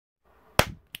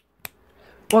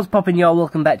What's poppin', y'all?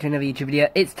 Welcome back to another YouTube video.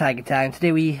 It's Tiger Time.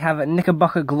 Today we have a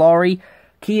Knickerbocker Glory.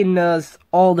 Kian knows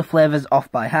all the flavours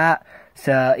off by heart.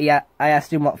 So yeah, I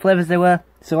asked him what flavours they were.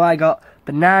 So I got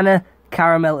banana,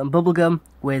 caramel and bubblegum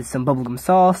with some bubblegum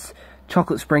sauce,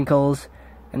 chocolate sprinkles,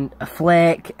 and a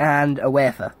flake and a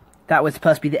wafer. That was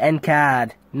supposed to be the end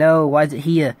card. No, why is it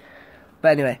here?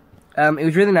 But anyway, it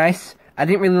was really nice. I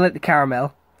didn't really like the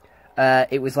caramel.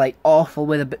 It was like awful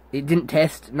with it didn't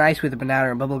taste nice with the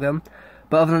banana and bubblegum.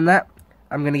 But other than that,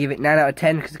 I'm going to give it 9 out of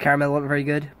 10 because the caramel wasn't very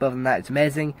good. But other than that, it's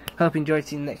amazing. Hope you enjoyed.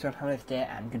 See you in the next one. Have a nice day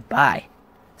and goodbye.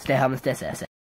 Stay home and stay safe.